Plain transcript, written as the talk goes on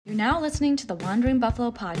You're now listening to the Wandering Buffalo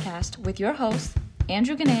podcast with your hosts,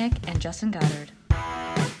 Andrew Ganaic and Justin Goddard.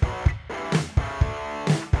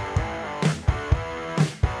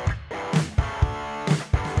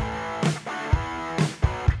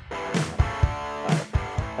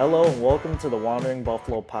 Hello and welcome to the Wandering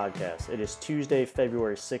Buffalo podcast. It is Tuesday,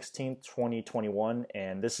 February 16th, 2021,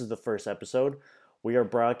 and this is the first episode. We are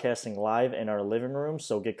broadcasting live in our living room,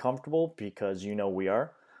 so get comfortable because you know we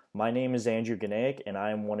are. My name is Andrew Ganaic, and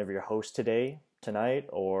I am one of your hosts tonight,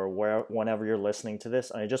 or whenever you're listening to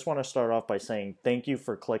this. And I just want to start off by saying thank you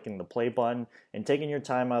for clicking the play button and taking your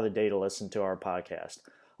time out of the day to listen to our podcast.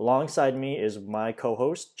 Alongside me is my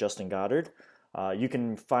co-host, Justin Goddard. You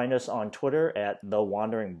can find us on Twitter at The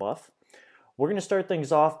Wandering Buff. We're going to start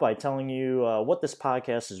things off by telling you what this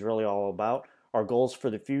podcast is really all about, our goals for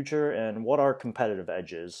the future, and what our competitive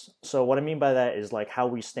edge is. So what I mean by that is like how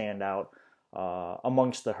we stand out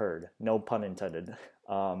amongst the herd, no pun intended.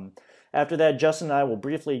 After that, Justin and I will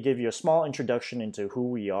briefly give you a small introduction into who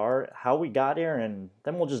we are, how we got here, and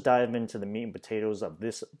then we'll just dive into the meat and potatoes of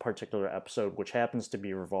this particular episode, which happens to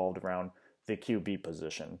be revolved around the QB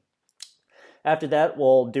position. After that,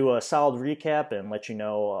 we'll do a solid recap and let you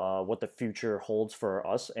know what the future holds for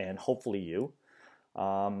us and hopefully you.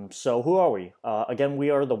 So who are we? Again, we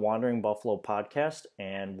are the Wandering Buffalo podcast,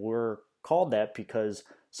 and we're called that because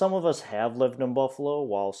some of us have lived in Buffalo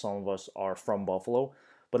while some of us are from Buffalo,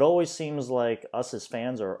 but it always seems like us as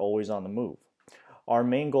fans are always on the move. Our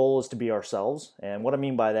main goal is to be ourselves, and what I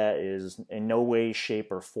mean by that is in no way,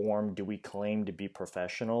 shape, or form do we claim to be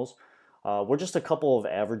professionals. We're just a couple of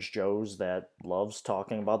average Joes that loves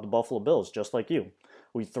talking about the Buffalo Bills, just like you.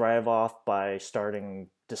 We thrive off by starting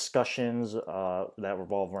discussions that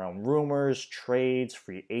revolve around rumors, trades,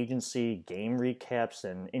 free agency, game recaps,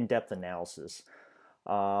 and in-depth analysis.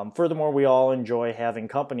 Furthermore, we all enjoy having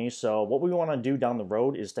company, so what we want to do down the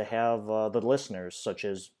road is to have the listeners, such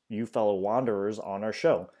as you fellow wanderers, on our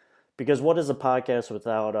show. Because what is a podcast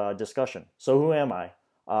without discussion? So who am I?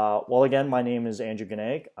 Well, again, my name is Andrew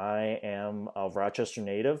Ganaic. I am a Rochester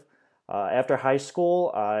native. After high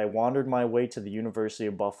school, I wandered my way to the University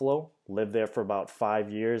of Buffalo, lived there for about 5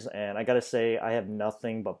 years, and I gotta say, I have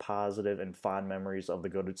nothing but positive and fond memories of the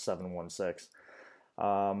good 716.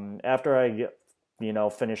 After I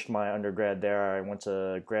finished my undergrad there, I went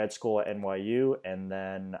to grad school at NYU, and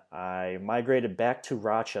then I migrated back to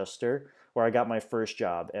Rochester, where I got my first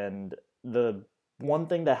job. And the one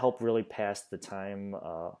thing that helped really pass the time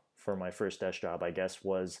for my first desk job, I guess,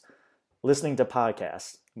 was listening to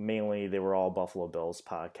podcasts. Mainly, they were all Buffalo Bills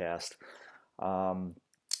podcasts.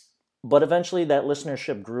 But eventually, that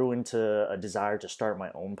listenership grew into a desire to start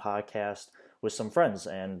my own podcast with some friends,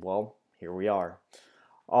 and well, here we are.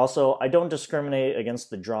 Also, I don't discriminate against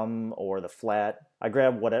the drum or the flat. I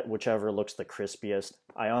grab whichever looks the crispiest.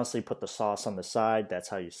 I honestly put the sauce on the side. That's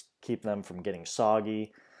how you keep them from getting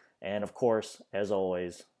soggy. And of course, as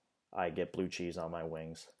always, I get blue cheese on my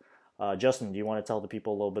wings. Justin, do you want to tell the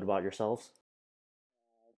people a little bit about yourselves?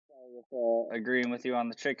 Agreeing with you on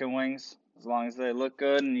the chicken wings. As long as they look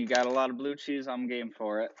good and you got a lot of blue cheese, I'm game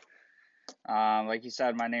for it. Like you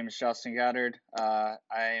said, my name is Justin Goddard. I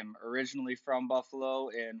am originally from Buffalo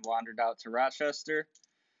and wandered out to Rochester.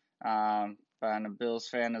 Been a Bills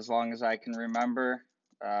fan as long as I can remember.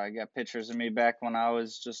 I got pictures of me back when I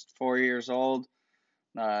was just 4 years old.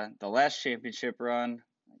 The last championship run,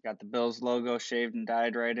 I got the Bills logo shaved and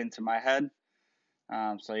dyed right into my head.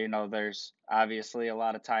 So, there's obviously a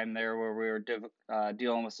lot of time there where we were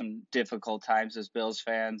dealing with some difficult times as Bills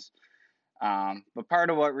fans. But part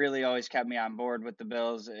of what really always kept me on board with the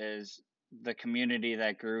Bills is the community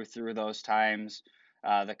that grew through those times,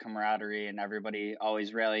 the camaraderie and everybody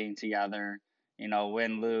always rallying together.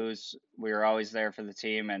 Win, lose, we were always there for the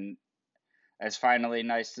team, and it's finally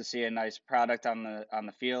nice to see a nice product on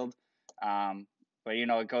the field. But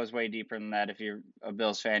it goes way deeper than that. If you're a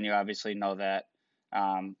Bills fan, you obviously know that.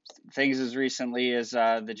 Things as recently as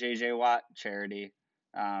the JJ Watt charity,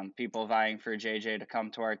 people vying for JJ to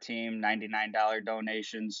come to our team, $99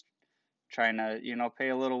 donations, trying to pay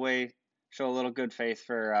a little way, show a little good faith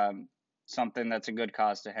for something that's a good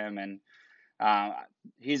cause to him. And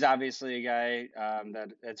he's obviously a guy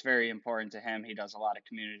that's very important to him. He does a lot of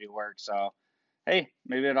community work, so hey,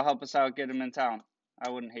 maybe it'll help us out, get him in town. I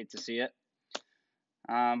wouldn't hate to see it.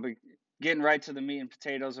 But getting right to the meat and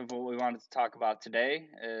potatoes of what we wanted to talk about today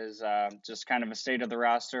is just kind of a state of the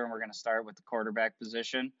roster, and we're going to start with the quarterback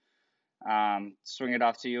position. Swing it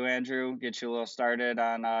off to you, Andrew. Get you a little started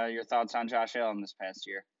on your thoughts on Josh Allen this past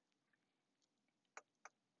year.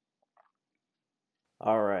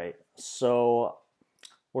 All right. So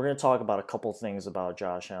we're going to talk about a couple things about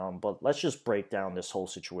Josh Allen, but let's just break down this whole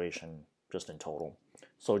situation just in total.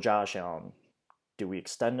 So Josh Allen, do we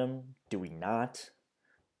extend him? Do we not?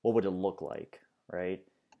 What would it look like, right?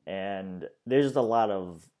 And there's a lot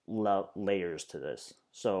of layers to this.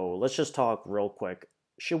 So let's just talk real quick.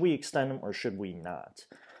 Should we extend him or should we not?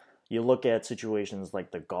 You look at situations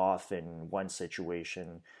like the Goff and Wentz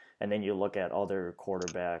situation, and then you look at other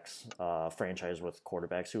quarterbacks, franchise with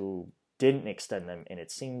quarterbacks who didn't extend them, and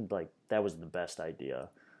it seemed like that was the best idea.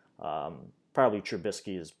 Probably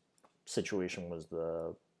Trubisky's situation was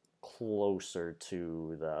the closer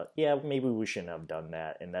to maybe we shouldn't have done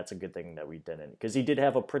that, and that's a good thing that we didn't, because he did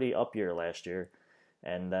have a pretty up year last year,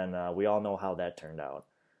 and then we all know how that turned out.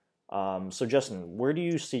 So Justin, where do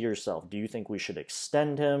you see yourself? Do you think we should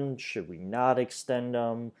extend him? Should we not extend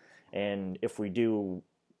him? And if we do,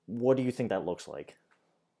 what do you think that looks like?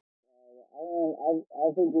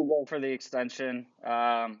 I think we go for the extension.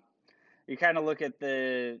 You kind of look at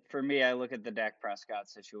for me, I look at the Dak Prescott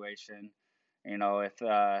situation. If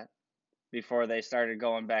before they started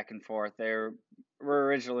going back and forth, they were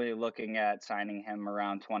originally looking at signing him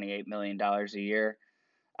around $28 million a year.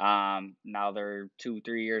 Now they're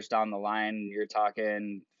 2-3 years down the line. You're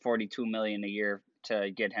talking $42 million a year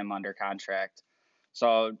to get him under contract.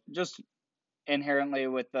 So just inherently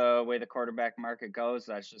with the way the quarterback market goes,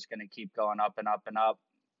 that's just going to keep going up and up and up.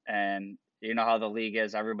 And you know how the league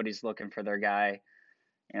is, everybody's looking for their guy.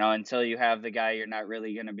 Until you have the guy, you're not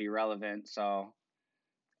really going to be relevant. So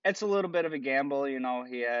it's a little bit of a gamble.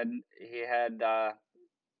 He had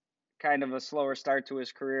kind of a slower start to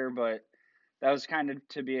his career, but that was kind of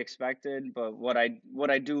to be expected. But what I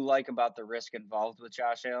do like about the risk involved with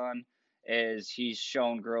Josh Allen is he's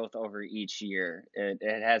shown growth over each year.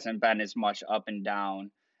 It hasn't been as much up and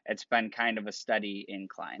down. It's been kind of a steady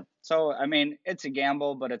incline. So, I mean, it's a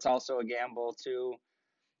gamble, but it's also a gamble to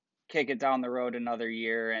kick it down the road another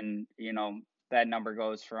year. And, that number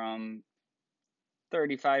goes from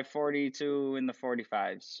 35, 40 to in the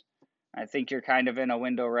 45s. I think you're kind of in a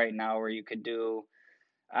window right now where you could do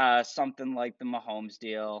something like the Mahomes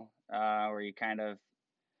deal, where you kind of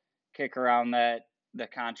kick around that the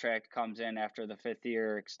contract comes in after the 5th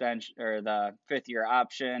year extension or the 5th year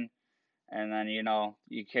option, and then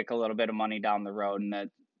you kick a little bit of money down the road, and that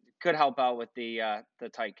could help out with the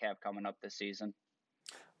tight cap coming up this season.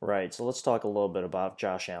 Right. So let's talk a little bit about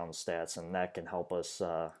Josh Allen's stats, and that can help us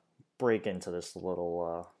break into this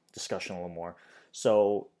little discussion a little more.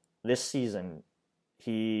 So this season,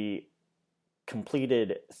 he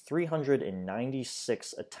completed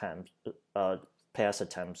 396 pass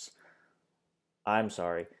attempts. I'm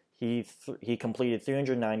sorry. He completed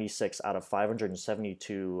 396 out of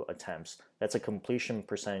 572 attempts. That's a completion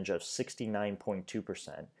percentage of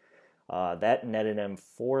 69.2%. That netted him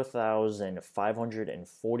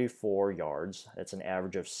 4,544 yards. That's an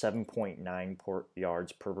average of 7.9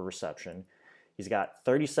 yards per reception. He's got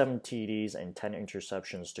 37 TDs and 10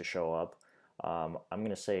 interceptions to show up. I'm going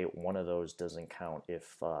to say one of those doesn't count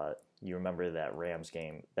if you remember that Rams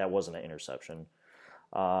game. That wasn't an interception.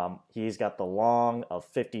 He's got the long of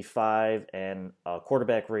 55 and a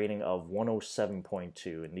quarterback rating of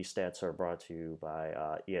 107.2, and these stats are brought to you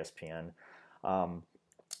by ESPN.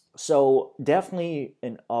 So definitely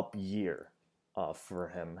an up year for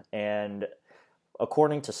him. And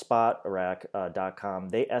according to Spotrac.com,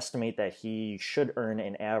 they estimate that he should earn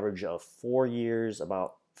an average of 4 years,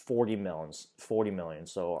 about 40 million,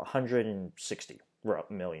 so 160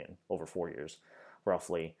 million over 4 years,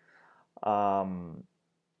 roughly.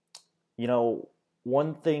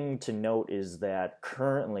 One thing to note is that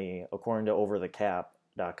currently, according to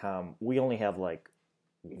overthecap.com, we only have like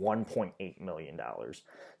 $1.8 million.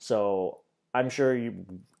 So I'm sure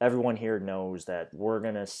everyone here knows that we're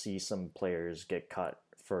going to see some players get cut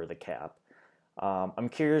for the cap. I'm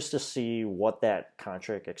curious to see what that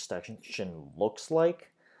contract extension looks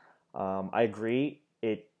like. I agree.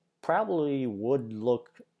 It probably would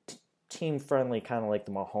look team-friendly, kind of like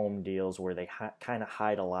the Mahomes deals where they kind of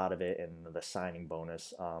hide a lot of it in the signing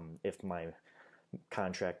bonus, if my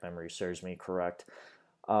contract memory serves me correct.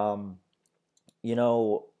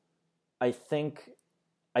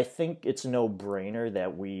 I think it's a no-brainer that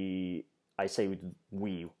I say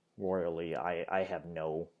we royally, I have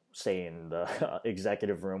no say in the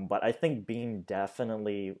executive room, but I think Beane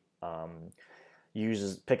definitely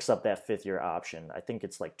picks up that 5th year option. I think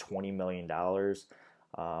it's like $20 million.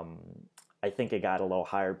 I think it got a little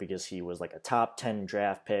higher because he was like a top 10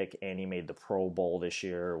 draft pick and he made the Pro Bowl this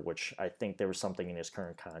year, which I think there was something in his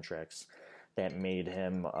current contracts that made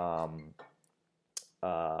him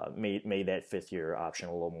made that 5th year option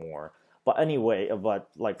a little more. But anyway, but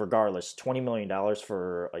like regardless, $20 million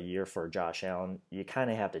for a year for Josh Allen, you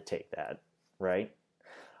kind of have to take that, right?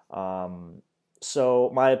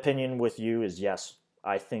 So my opinion with you is yes,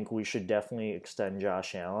 I think we should definitely extend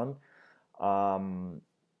Josh Allen. Um,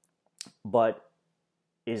 but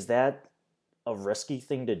is that a risky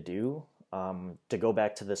thing to do? To go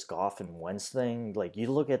back to this Goff and Wentz thing, like you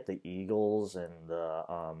look at the Eagles and the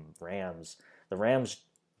Rams. The Rams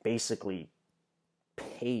basically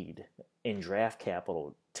paid in draft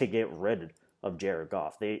capital to get rid of Jared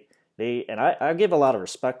Goff. I give a lot of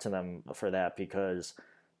respect to them for that because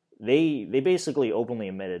they basically openly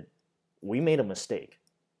admitted we made a mistake.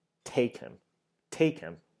 Take him.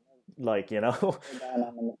 Like, you know.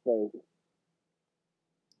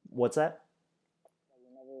 What's that?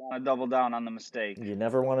 Double down on the mistake. You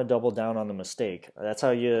never want to double down on the mistake. That's how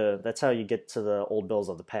you get to the old Bills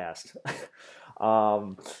of the past.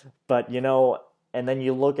 But and then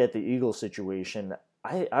you look at the Eagles situation.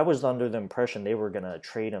 I was under the impression they were gonna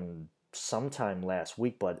trade him sometime last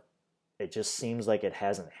week, but it just seems like it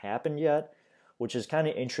hasn't happened yet, which is kind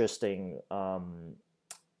of interesting.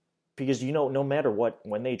 Because no matter what,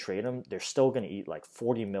 when they trade him, they're still going to eat like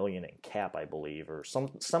 $40 million in cap, I believe, or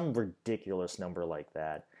some ridiculous number like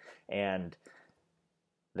that, and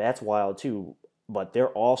that's wild too. But they're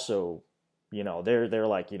also, they're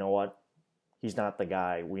like, you know what, he's not the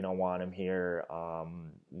guy. We don't want him here.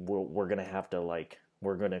 We're gonna have to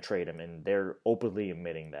we're gonna trade him, and they're openly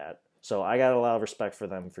admitting that. So I got a lot of respect for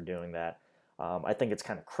them for doing that. I think it's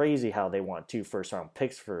kind of crazy how they want 2 first-round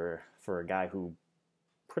picks for a guy who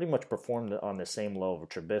pretty much performed on the same level of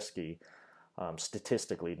Trubisky,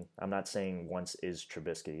 statistically. I'm not saying Wentz is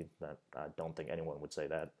Trubisky. I don't think anyone would say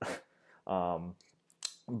that.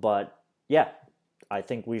 But yeah, I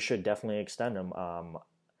think we should definitely extend him.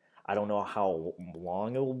 I don't know how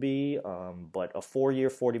long it will be, but a 4-year,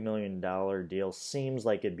 $40 million deal seems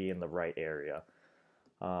like it'd be in the right area.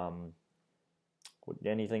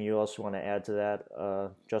 Anything you else want to add to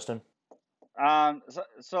that, Justin?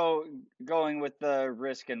 So going with the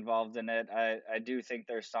risk involved in it, I do think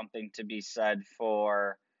there's something to be said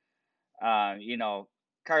for,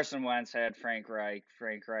 Carson Wentz had Frank Reich.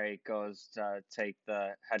 Frank Reich goes to take the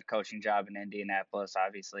head coaching job in Indianapolis,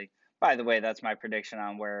 obviously. By the way, that's my prediction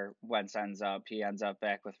on where Wentz ends up. He ends up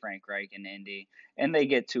back with Frank Reich in Indy, and they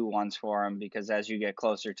get 2 ones for him because as you get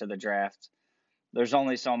closer to the draft, there's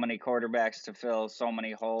only so many quarterbacks to fill, so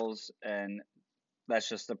many holes, and that's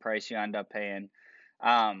just the price you end up paying.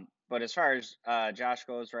 But as far as Josh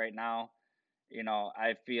goes right now,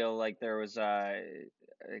 I feel like there was a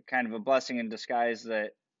kind of a blessing in disguise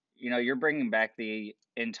that, you're bringing back the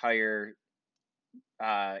entire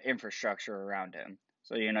infrastructure around him.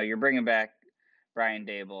 So, you're bringing back Brian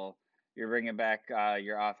Dable. You're bringing back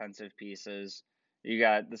your offensive pieces. You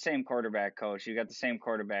got the same quarterback coach. You got the same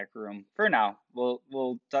quarterback room for now.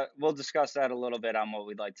 We'll discuss that a little bit on what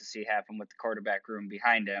we'd like to see happen with the quarterback room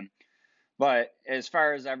behind him. But as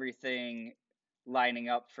far as everything lining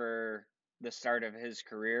up for the start of his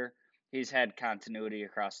career, he's had continuity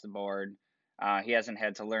across the board. He hasn't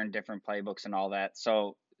had to learn different playbooks and all that.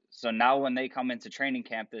 So now when they come into training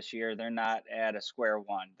camp this year, they're not at a square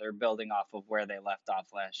one. They're building off of where they left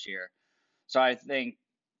off last year. So I think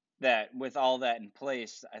that with all that in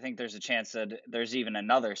place, I think there's a chance that there's even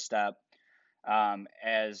another step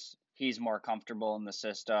as he's more comfortable in the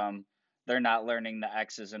system. They're not learning the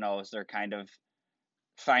X's and O's. They're kind of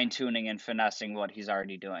fine-tuning and finessing what he's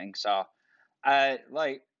already doing. So,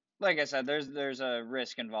 like I said, there's a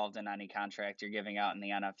risk involved in any contract you're giving out in the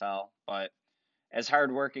NFL. But as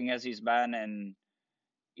hardworking as he's been and,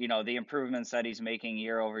 the improvements that he's making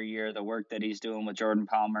year over year, the work that he's doing with Jordan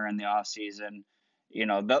Palmer in the offseason,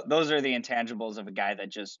 those are the intangibles of a guy that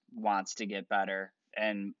just wants to get better.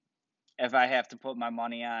 And if I have to put my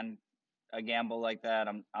money on a gamble like that,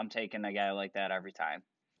 I'm taking a guy like that every time.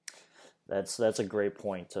 That's a great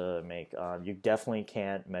point to make. You definitely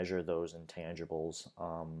can't measure those intangibles.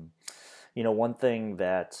 One thing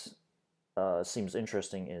that seems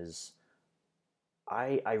interesting is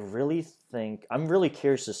I really think I'm really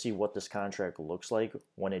curious to see what this contract looks like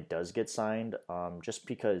when it does get signed. Just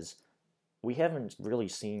because we haven't really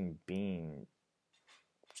seen Bean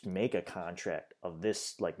make a contract of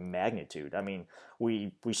this magnitude. I mean,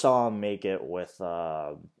 we saw him make it with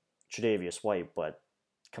Tre'Davious White, but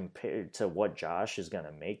compared to what Josh is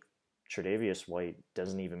gonna make, Tre'Davious White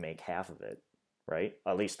doesn't even make half of it, right?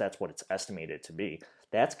 At least that's what it's estimated to be.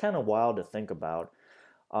 That's kind of wild to think about.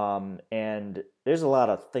 And there's a lot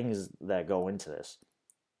of things that go into this.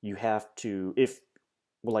 You have to, if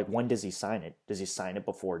well, like, when does he sign it? Does he sign it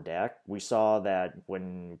before Dak? We saw that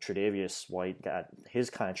when Tre'Davious White got his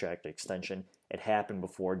contract extension, it happened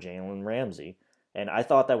before Jalen Ramsey. And I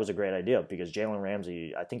thought that was a great idea because Jalen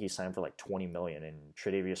Ramsey, I think he signed for like 20 million and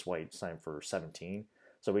Tre'Davious White signed for 17.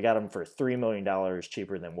 So we got him for $3 million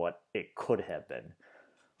cheaper than what it could have been.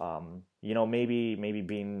 Maybe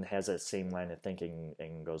Bean has that same line of thinking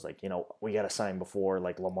and goes like, we got to sign before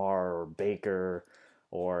like Lamar or Baker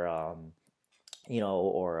or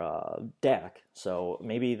Dak. So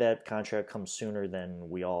maybe that contract comes sooner than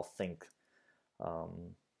we all think.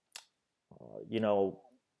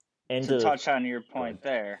 And to touch on your point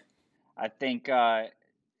there, I think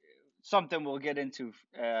something we'll get into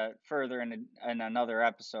further in another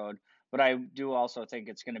episode. But I do also think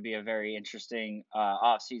it's going to be a very interesting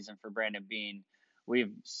off season for Brandon Beane.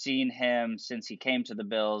 We've seen him since he came to the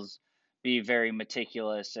Bills be very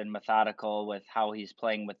meticulous and methodical with how he's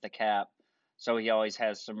playing with the cap. So he always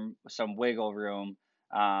has some wiggle room.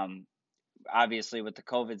 Obviously, with the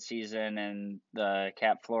COVID season and the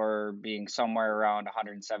cap floor being somewhere around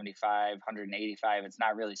 175, 185, it's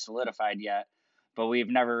not really solidified yet. But we've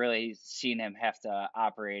never really seen him have to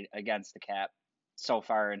operate against the cap so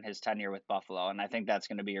far in his tenure with Buffalo. And I think that's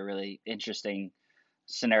going to be a really interesting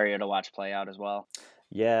scenario to watch play out as well.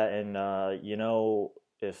 Yeah, and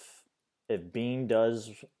if Bean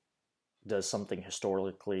does something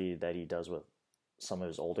historically that he does with some of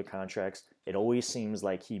his older contracts, it always seems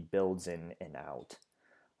like he builds in and out.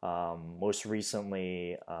 Most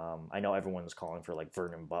recently, I know everyone's calling for like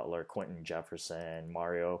Vernon Butler, Quentin Jefferson,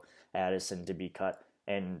 Mario Addison to be cut.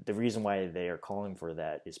 And the reason why they are calling for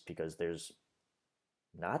that is because there's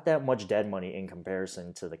not that much dead money in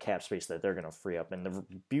comparison to the cap space that they're going to free up. And the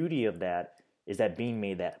beauty of that is that Bean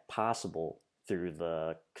made that possible through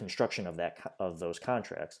the construction of those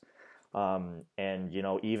contracts.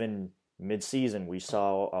 Even mid-season, we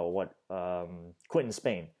saw Quentin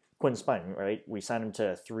Spain, right? We signed him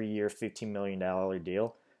to a 3-year, $15 million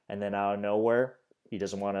deal, and then out of nowhere, he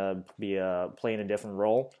doesn't want to be playing a different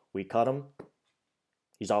role. We cut him.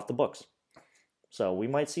 He's off the books. So we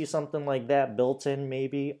might see something like that built in,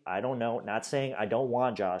 maybe. I don't know. Not saying I don't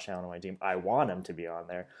want Josh Allen on my team. I want him to be on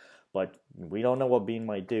there, but we don't know what Bean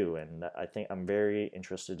might do, and I think I'm very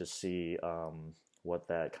interested to see what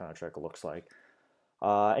that contract looks like.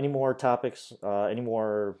 Any more topics? Any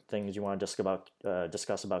more things you want to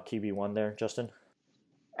discuss about QB1 there, Justin?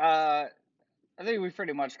 I think we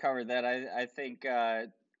pretty much covered that. I think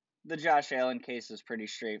the Josh Allen case is pretty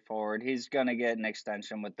straightforward. He's gonna get an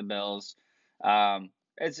extension with the Bills.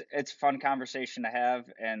 It's a fun conversation to have,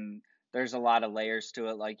 and there's a lot of layers to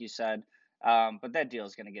it, like you said. But that deal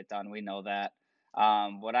is gonna get done. We know that.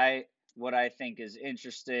 What I think is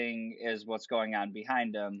interesting is what's going on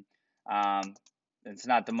behind him. It's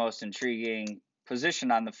not the most intriguing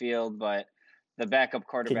position on the field, but the backup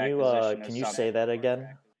quarterback position. Can you say that again?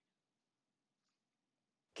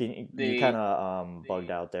 You kind of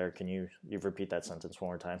bugged out there. Can you repeat that sentence one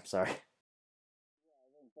more time? Sorry.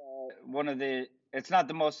 It's not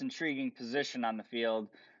the most intriguing position on the field,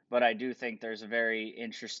 but I do think there's a very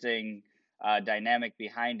interesting dynamic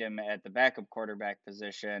behind him at the backup quarterback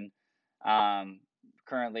position.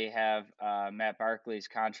 Currently have Matt Barkley's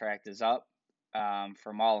contract is up.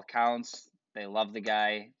 From all accounts, they love the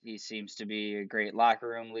guy. He seems to be a great locker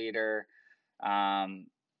room leader.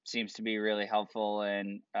 Seems to be really helpful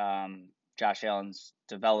in Josh Allen's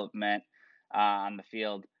development on the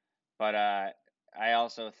field. But I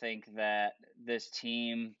also think that this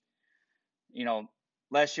team,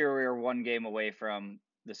 last year we were one game away from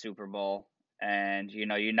the Super Bowl, and you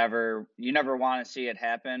never want to see it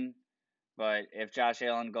happen. But if Josh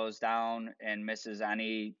Allen goes down and misses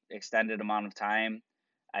any extended amount of time,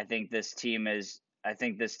 I think this team is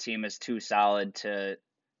too solid to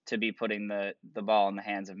be putting the ball in the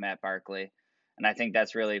hands of Matt Barkley. And I think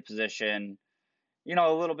that's really a position,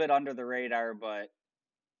 a little bit under the radar, but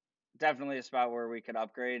definitely a spot where we could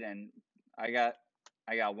upgrade. And I got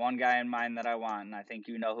one guy in mind that I want, and I think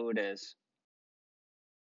you know who it is.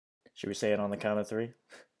 Should we say it on the count of 3?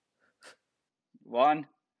 1,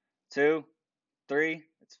 2, 3.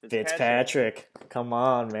 It's Fitzpatrick. Come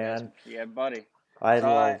on, man. Yeah, buddy. I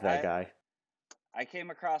love that guy. I came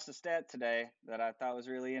across a stat today that I thought was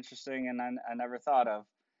really interesting and I never thought of.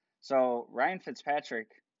 So Ryan Fitzpatrick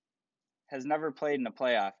has never played in a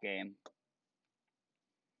playoff game.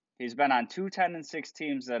 He's been on 2 10-6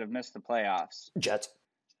 teams that have missed the playoffs. Jets.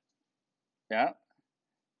 Yeah.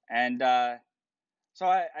 And so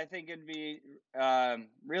I think it'd be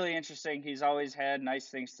really interesting. He's always had nice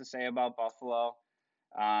things to say about Buffalo.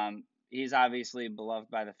 He's obviously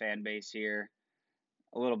beloved by the fan base here.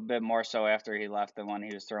 a little bit more so after he left than when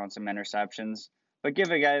he was throwing some interceptions. But give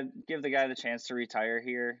the guy the chance to retire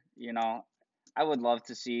here. I would love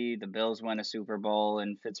to see the Bills win a Super Bowl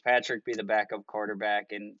and Fitzpatrick be the backup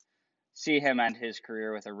quarterback and see him end his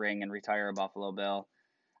career with a ring and retire a Buffalo Bill.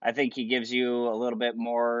 I think he gives you a little bit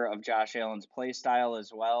more of Josh Allen's play style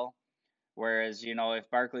as well. Whereas, if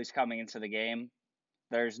Barkley's coming into the game,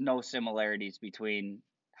 there's no similarities between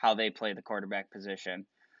how they play the quarterback position.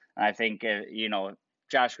 And I think,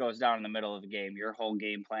 Josh goes down in the middle of the game, your whole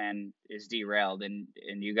game plan is derailed, and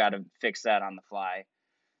you got to fix that on the fly.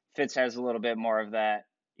 Fitz has a little bit more of that.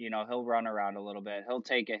 He'll run around a little bit. He'll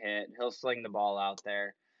take a hit. He'll sling the ball out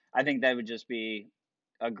there. I think that would just be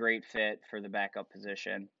a great fit for the backup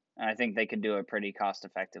position. And I think they could do it pretty cost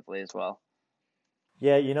effectively as well.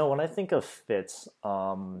 Yeah, when I think of Fitz,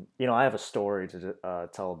 I have a story to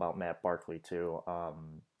tell about Matt Barkley too.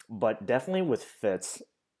 But definitely with Fitz,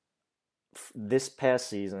 this past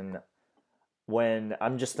season, when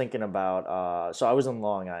I'm just thinking about, so I was in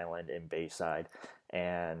Long Island in Bayside,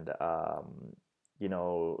 and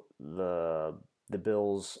the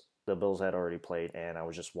Bills had already played, and I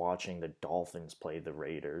was just watching the Dolphins play the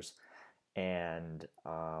Raiders, and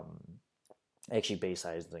actually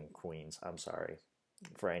Bayside is in Queens. I'm sorry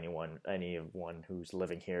for anyone who's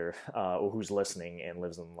living here or who's listening and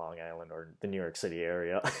lives in Long Island or the New York City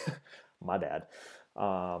area. My bad.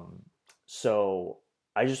 So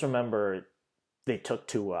I just remember they took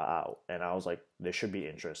Tua out, and I was like, this should be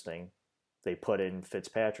interesting. They put in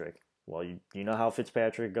Fitzpatrick. Well, you know how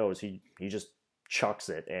Fitzpatrick goes. He just chucks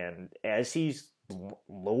it, and as he's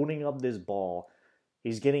loading up this ball,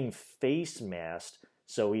 he's getting face masked.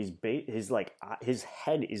 So his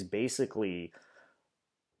head is basically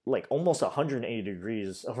like almost 180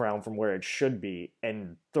 degrees around from where it should be,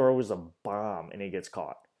 and throws a bomb, and it gets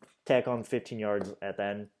caught. Tack on 15 yards at the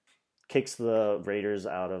end, kicks the Raiders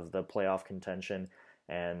out of the playoff contention,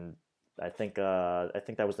 and I think that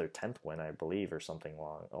was their 10th win, I believe, or something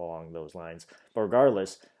along those lines. But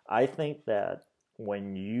regardless, I think that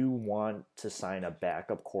when you want to sign a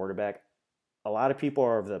backup quarterback, a lot of people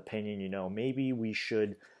are of the opinion, maybe we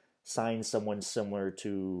should sign someone similar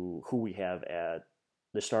to who we have at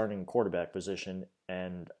the starting quarterback position.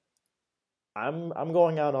 And I'm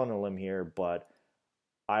going out on a limb here, but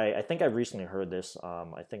I think I recently heard this.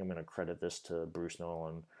 I think I'm going to credit this to Bruce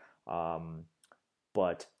Nolan.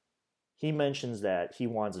 But he mentions that he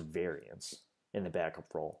wants variance in the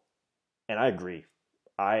backup role, and I agree.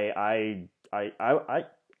 I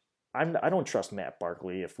don't trust Matt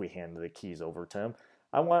Barkley if we hand the keys over to him.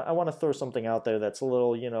 I want to throw something out there that's a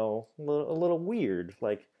little, a little weird,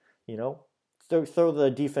 like, throw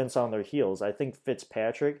the defense on their heels. I think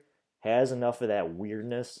Fitzpatrick has enough of that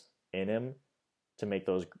weirdness in him to make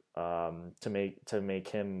those to make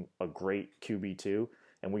him a great QB2,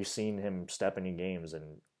 and we've seen him step into games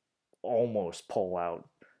and almost pull out,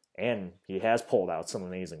 and he has pulled out some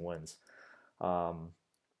amazing wins.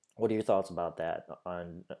 What are your thoughts about that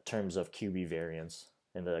on terms of QB variance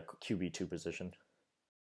in the QB2 position?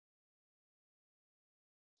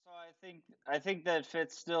 So I think that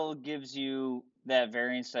Fitz still gives you that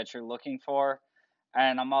variance that you're looking for,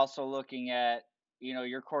 and I'm also looking at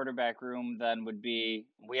your quarterback room then would be,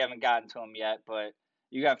 we haven't gotten to him yet, but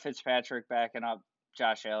you got Fitzpatrick backing up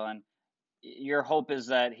Josh Allen. Your hope is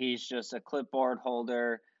that he's just a clipboard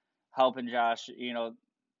holder, helping Josh.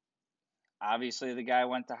 Obviously the guy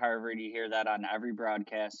went to Harvard. You hear that on every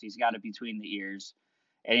broadcast. He's got it between the ears.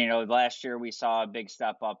 And, last year we saw a big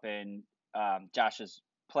step up in Josh's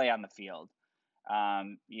play on the field. A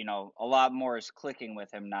lot more is clicking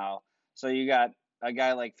with him now. So you got a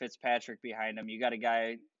guy like Fitzpatrick behind him. You got a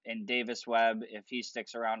guy in Davis Webb, if he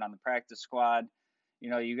sticks around on the practice squad.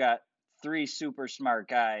 You got three super smart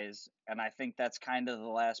guys, and I think that's kind of the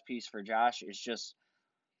last piece for Josh, is just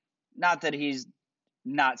not that he's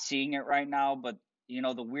not seeing it right now, but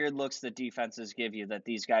the weird looks that defenses give you that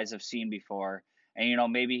these guys have seen before.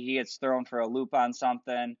 And maybe he gets thrown for a loop on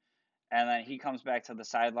something, and then he comes back to the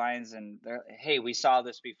sidelines and hey, we saw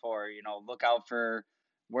this before. Look out for,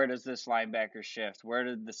 where does this linebacker shift? Where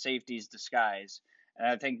did the safeties disguise? And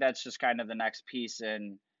I think that's just kind of the next piece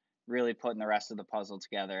in really putting the rest of the puzzle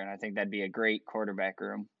together. And I think that'd be a great quarterback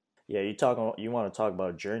room. Yeah, you want to talk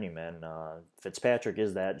about journeyman. Fitzpatrick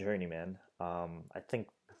is that journeyman. I think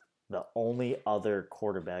the only other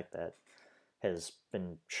quarterback that has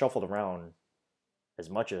been shuffled around as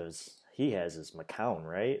much as he has is McCown,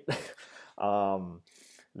 right?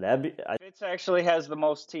 Fitz actually has the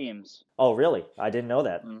most teams. Oh, really? I didn't know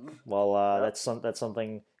that. Mm-hmm. Well, yep. That's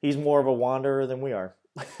something. He's more of a wanderer than we are.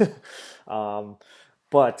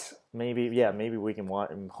 But maybe we can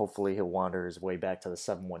want him. Hopefully, he'll wander his way back to the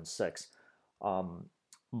 716.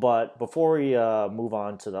 But before we move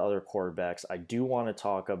on to the other quarterbacks, I do want to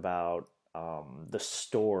talk about the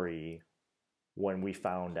story when we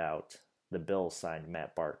found out the Bills signed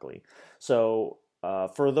Matt Barkley. So,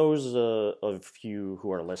 for those of you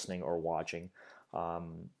who are listening or watching,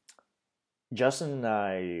 Justin and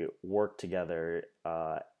I worked together.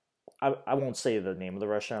 I won't say the name of the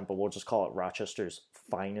restaurant, but we'll just call it Rochester's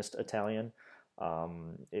Finest Italian.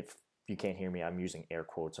 If you can't hear me, I'm using air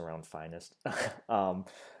quotes around finest.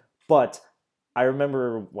 But I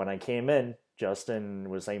remember when I came in, Justin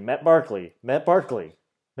was saying, Matt Barkley, Matt Barkley,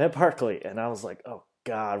 Matt Barkley. And I was like, oh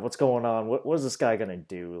God, what's going on? What is this guy going to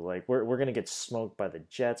do? Like, we're going to get smoked by the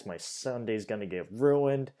Jets. My Sunday's going to get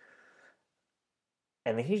ruined.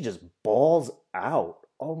 And then he just balls out.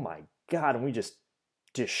 Oh my God. And we just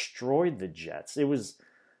destroyed the Jets. It was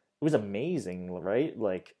amazing, right?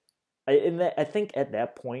 Like, I think at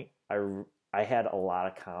that point, I had a lot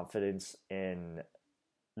of confidence in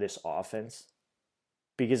this offense,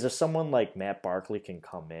 because if someone like Matt Barkley can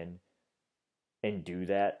come in and do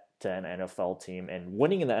that to an NFL team, and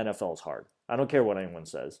winning in the NFL is hard. I don't care what anyone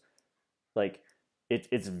says. Like,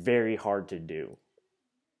 it's very hard to do.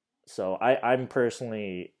 So I'm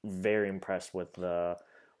personally very impressed with the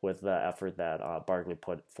effort that Barkley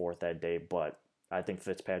put forth that day, but I think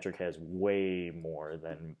Fitzpatrick has way more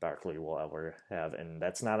than Barkley will ever have, and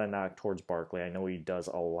that's not a knock towards Barkley. I know he does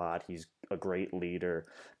a lot. He's a great leader.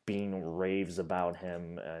 Bean raves about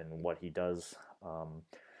him and what he does.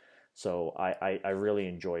 So I really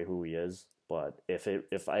enjoy who he is. But if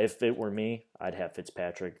it were me, I'd have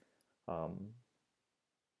Fitzpatrick.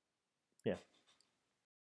 Yeah.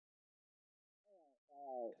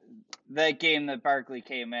 That game that Barkley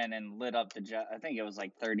came in and lit up the Jet, I think it was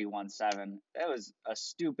like 31-7. That was a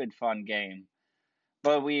stupid fun game.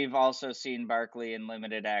 But we've also seen Barkley in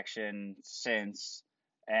limited action since,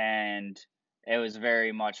 and it was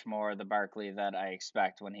very much more the Barkley that I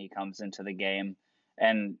expect when he comes into the game.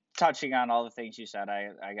 And touching on all the things you said,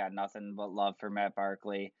 I got nothing but love for Matt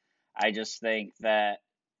Barkley. I just think that,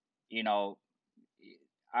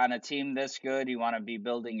 on a team this good, you want to be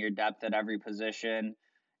building your depth at every position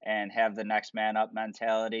and have the next man up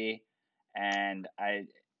mentality. And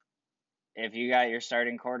if you got your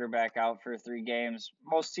starting quarterback out for 3 games,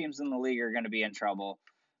 most teams in the league are going to be in trouble.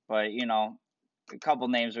 But, a couple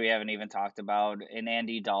names we haven't even talked about, and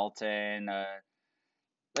Andy Dalton,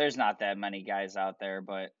 there's not that many guys out there,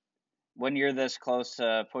 but when you're this close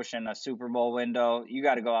to pushing a Super Bowl window, you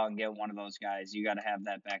got to go out and get one of those guys. You got to have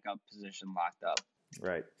that backup position locked up.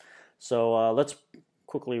 Right. So let's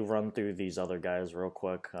quickly run through these other guys real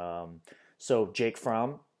quick. So Jake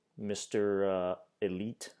Fromm, Mr.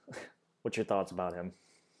 Elite. What's your thoughts about him?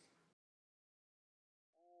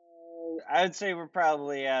 I would say we're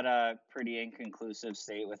probably at a pretty inconclusive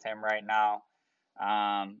state with him right now.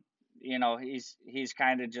 He's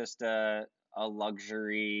kind of just a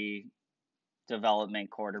luxury development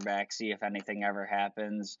quarterback, see if anything ever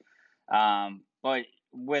happens. But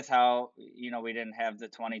with how, we didn't have the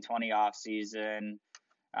 2020 offseason,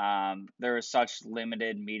 there was such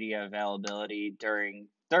limited media availability during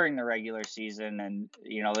the regular season. And,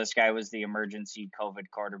 this guy was the emergency COVID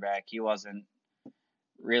quarterback. He wasn't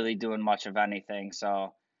really doing much of anything.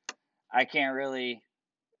 So I can't really,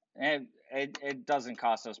 it doesn't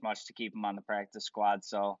cost us much to keep him on the practice squad.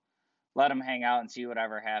 So let him hang out and see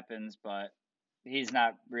whatever happens. But he's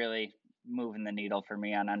not really moving the needle for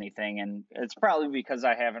me on anything. And it's probably because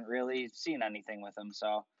I haven't really seen anything with him.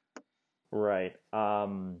 So. Right.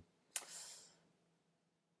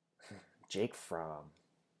 Jake Fromm.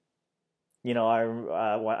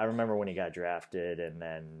 I remember when he got drafted, and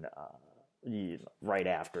then right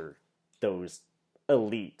after those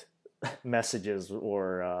elite messages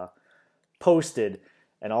were posted,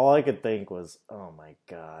 and all I could think was, "Oh my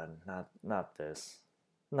God, not this.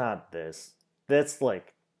 That's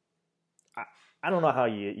like, I don't know how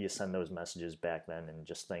you send those messages back then and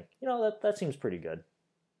just think, that seems pretty good.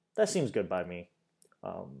 That seems good by me."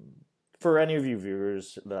 For any of you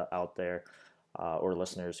viewers out there, or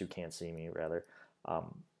listeners who can't see me, rather,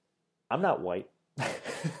 I'm not white.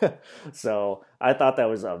 So I thought that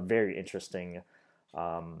was a very interesting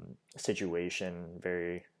situation.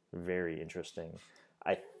 Very, very interesting.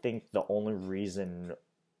 I think the only reason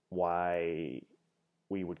why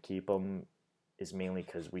we would keep him is mainly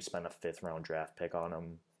because we spent a 5th round draft pick on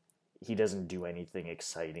him. He doesn't do anything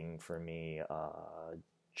exciting for me,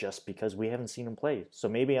 just because we haven't seen him play. So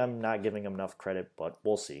maybe I'm not giving him enough credit, but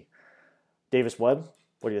we'll see. Davis Webb,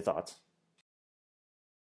 what are your thoughts?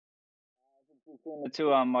 The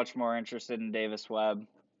two, I'm much more interested in Davis Webb.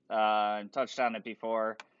 touched on it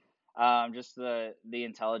before. Just the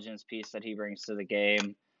intelligence piece that he brings to the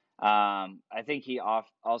game. I think he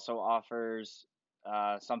also offers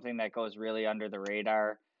something that goes really under the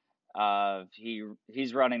radar.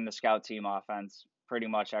 He's running the scout team offense pretty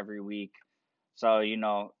much every week, so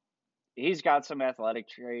he's got some athletic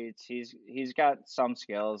traits. He's got some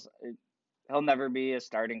skills. He'll never be a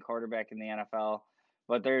starting quarterback in the NFL,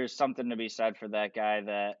 but there's something to be said for that guy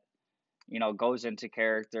that goes into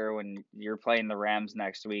character when you're playing the Rams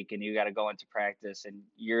next week and you got to go into practice and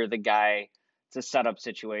you're the guy to set up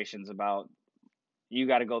situations about you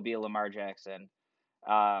got to go be a Lamar Jackson.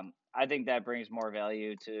 I think that brings more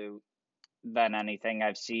value than anything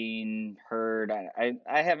I've seen, heard.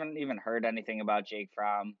 I haven't even heard anything about Jake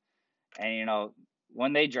Fromm. And,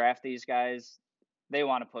 when they draft these guys, they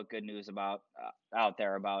want to put good news out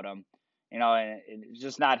there about them. And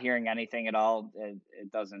just not hearing anything at all, it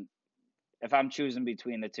doesn't. If I'm choosing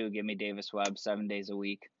between the two, give me Davis Webb 7 days a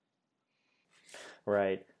week.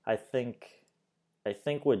 Right. I think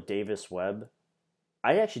with Davis Webb,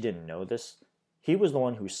 I actually didn't know this. He was the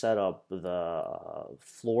one who set up the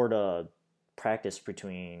Florida practice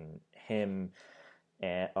between him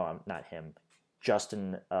and not him, Josh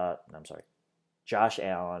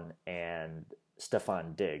Allen and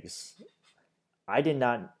Stephon Diggs. I did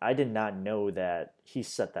not know that he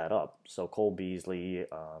set that up. So Cole Beasley,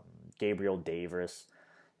 Gabriel Davis,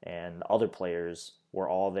 and other players were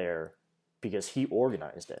all there because he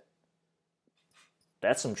organized it.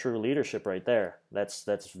 That's some true leadership right there. That's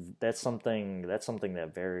something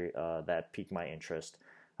that piqued my interest.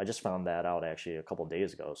 I just found that out actually a couple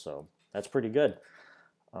days ago, so that's pretty good.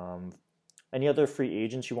 Any other free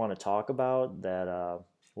agents you want to talk about that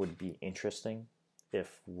would be interesting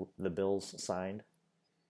if the Bills signed?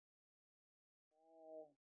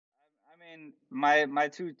 I mean, my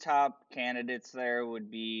two top candidates there would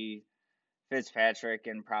be Fitzpatrick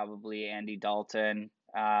and probably Andy Dalton.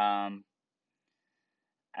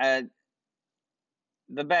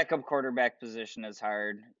 The backup quarterback position is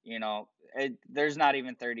hard. There's not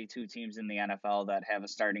even 32 teams in the NFL that have a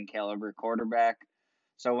starting caliber quarterback.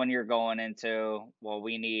 So when you're going into, well,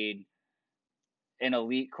 we need an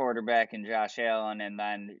elite quarterback in Josh Allen and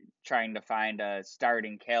then trying to find a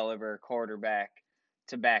starting caliber quarterback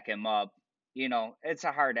to back him up, it's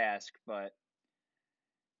a hard ask, but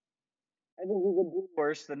I think you could do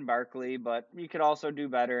worse than Barkley, but you could also do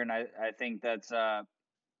better. And I think that's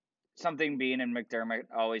something Bean and McDermott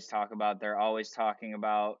always talk about. They're always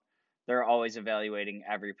evaluating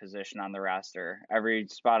every position on the roster. Every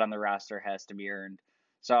spot on the roster has to be earned.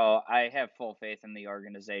 So I have full faith in the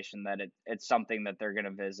organization that it's something that they're going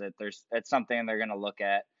to visit. It's something they're going to look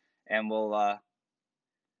at, and we'll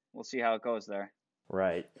see how it goes there.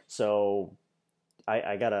 Right. So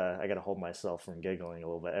I gotta hold myself from giggling a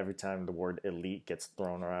little bit every time the word elite gets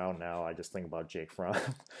thrown around. Now I just think about Jake Fromm.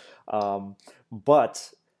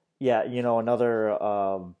 But yeah, another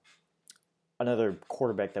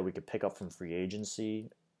quarterback that we could pick up from free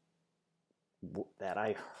agency that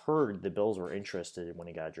I heard the Bills were interested in when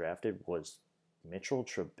he got drafted was Mitchell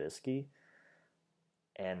Trubisky.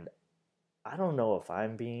 And I don't know if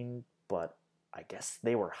I'm being, but I guess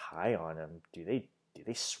they were high on him. Do they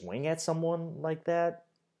swing at someone like that?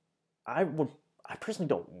 I personally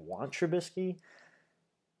don't want Trubisky.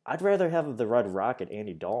 I'd rather have the Red Rocket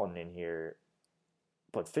Andy Dalton in here,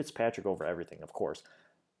 but Fitzpatrick over everything, of course.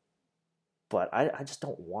 But I just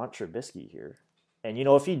don't want Trubisky here. And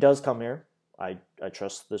if he does come here, I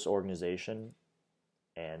trust this organization,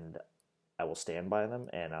 and I will stand by them,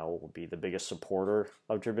 and I will be the biggest supporter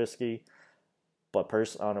of Trubisky. But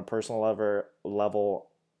on a personal level,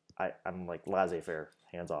 I'm like laissez-faire,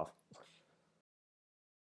 hands off.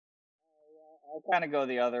 I'll kind of go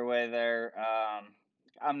the other way there.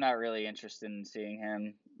 I'm not really interested in seeing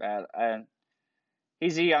him.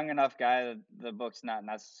 He's a young enough guy that the book's not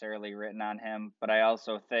necessarily written on him. But I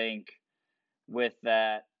also think with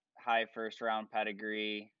that high first round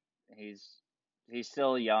pedigree, he's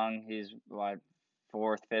still young. He's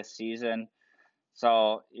fourth, fifth season.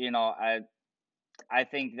 So, I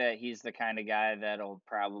think that he's the kind of guy that'll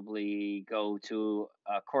probably go to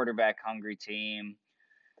a quarterback hungry team.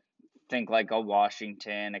 Think like a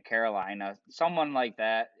Washington, a Carolina, someone like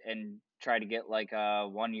that, and try to get like a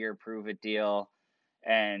 1 year prove it deal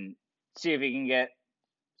and see if he can get.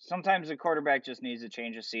 Sometimes a quarterback just needs a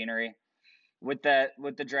change of scenery. With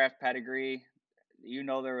the draft pedigree,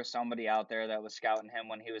 there was somebody out there that was scouting him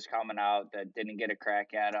when he was coming out that didn't get a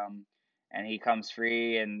crack at him, and he comes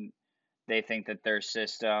free, and they think that their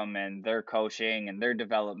system and their coaching and their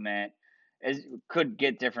development could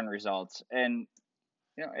get different results. And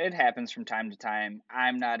it happens from time to time.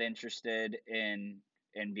 I'm not interested in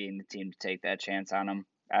being the team to take that chance on him.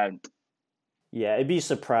 Yeah, it'd be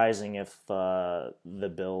surprising if the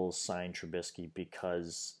Bills signed Trubisky,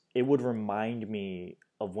 because it would remind me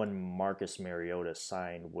of when Marcus Mariota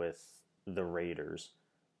signed with the Raiders.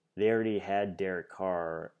 They already had Derek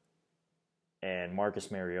Carr, and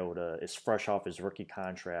Marcus Mariota is fresh off his rookie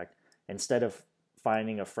contract. Instead of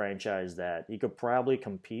finding a franchise that he could probably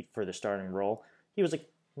compete for the starting role, he was like,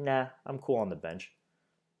 nah, I'm cool on the bench.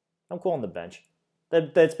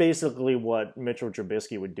 That's basically what Mitchell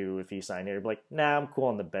Trubisky would do if he signed here. He'd be like, nah, I'm cool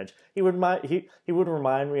on the bench. He would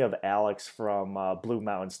remind me of Alex from Blue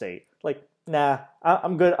Mountain State. Like, nah,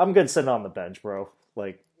 I'm good. I'm good sitting on the bench, bro.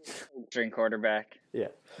 Like, string quarterback. Yeah.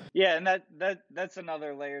 Yeah, and that's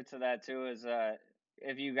another layer to that too, is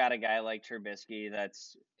if you got a guy like Trubisky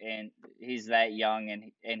and he's that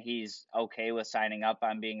young and he's okay with signing up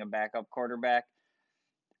on being a backup quarterback,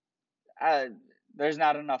 there's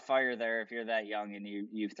not enough fire there if you're that young and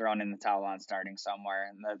you've thrown in the towel on starting somewhere,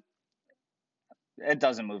 and it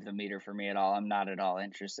doesn't move the meter for me at all. I'm not at all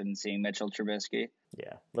interested in seeing Mitchell Trubisky.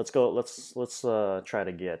 Yeah, let's go. Let's try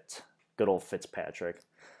to get good old Fitzpatrick.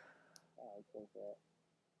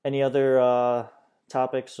 Any other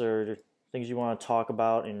topics or things you want to talk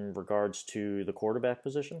about in regards to the quarterback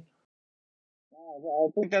position? I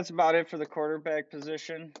think that's about it for the quarterback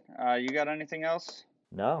position. You got anything else?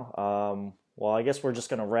 No. Well, I guess we're just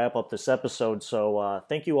going to wrap up this episode. So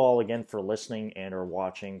thank you all again for listening and or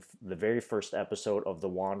watching the very first episode of the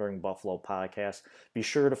Wandering Buffalo podcast. Be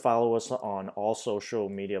sure to follow us on all social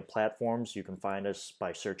media platforms. You can find us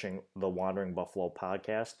by searching the Wandering Buffalo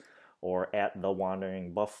podcast or at the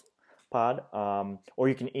Wandering Buff Pod. Or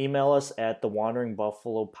you can email us at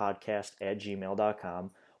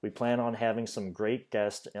thewanderingbuffalopodcast@gmail.com. We plan on having some great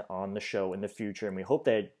guests on the show in the future, and we hope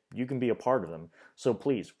that you can be a part of them. So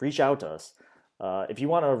please, reach out to us. If you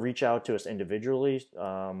want to reach out to us individually,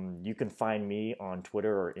 you can find me on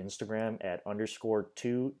Twitter or Instagram at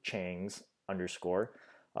 _2changs_.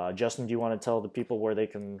 Justin, do you want to tell the people where they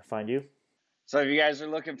can find you? So if you guys are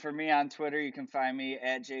looking for me on Twitter, you can find me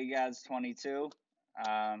at jgods22.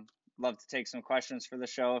 Love to take some questions for the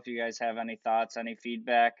show if you guys have any thoughts, any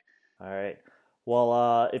feedback. All right.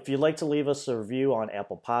 Well, if you'd like to leave us a review on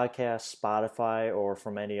Apple Podcasts, Spotify, or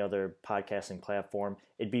from any other podcasting platform,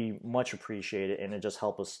 it'd be much appreciated, and it just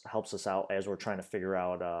helps us out as we're trying to figure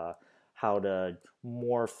out how to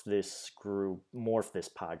morph this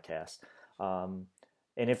podcast. And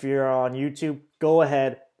if you're on YouTube, go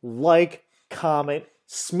ahead, like, comment,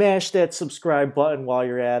 smash that subscribe button while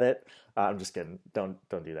you're at it. I'm just kidding. Don't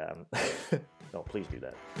do that. No, please do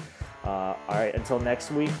that. All right, until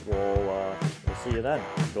next week, we'll see you then.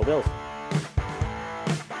 Go Bills.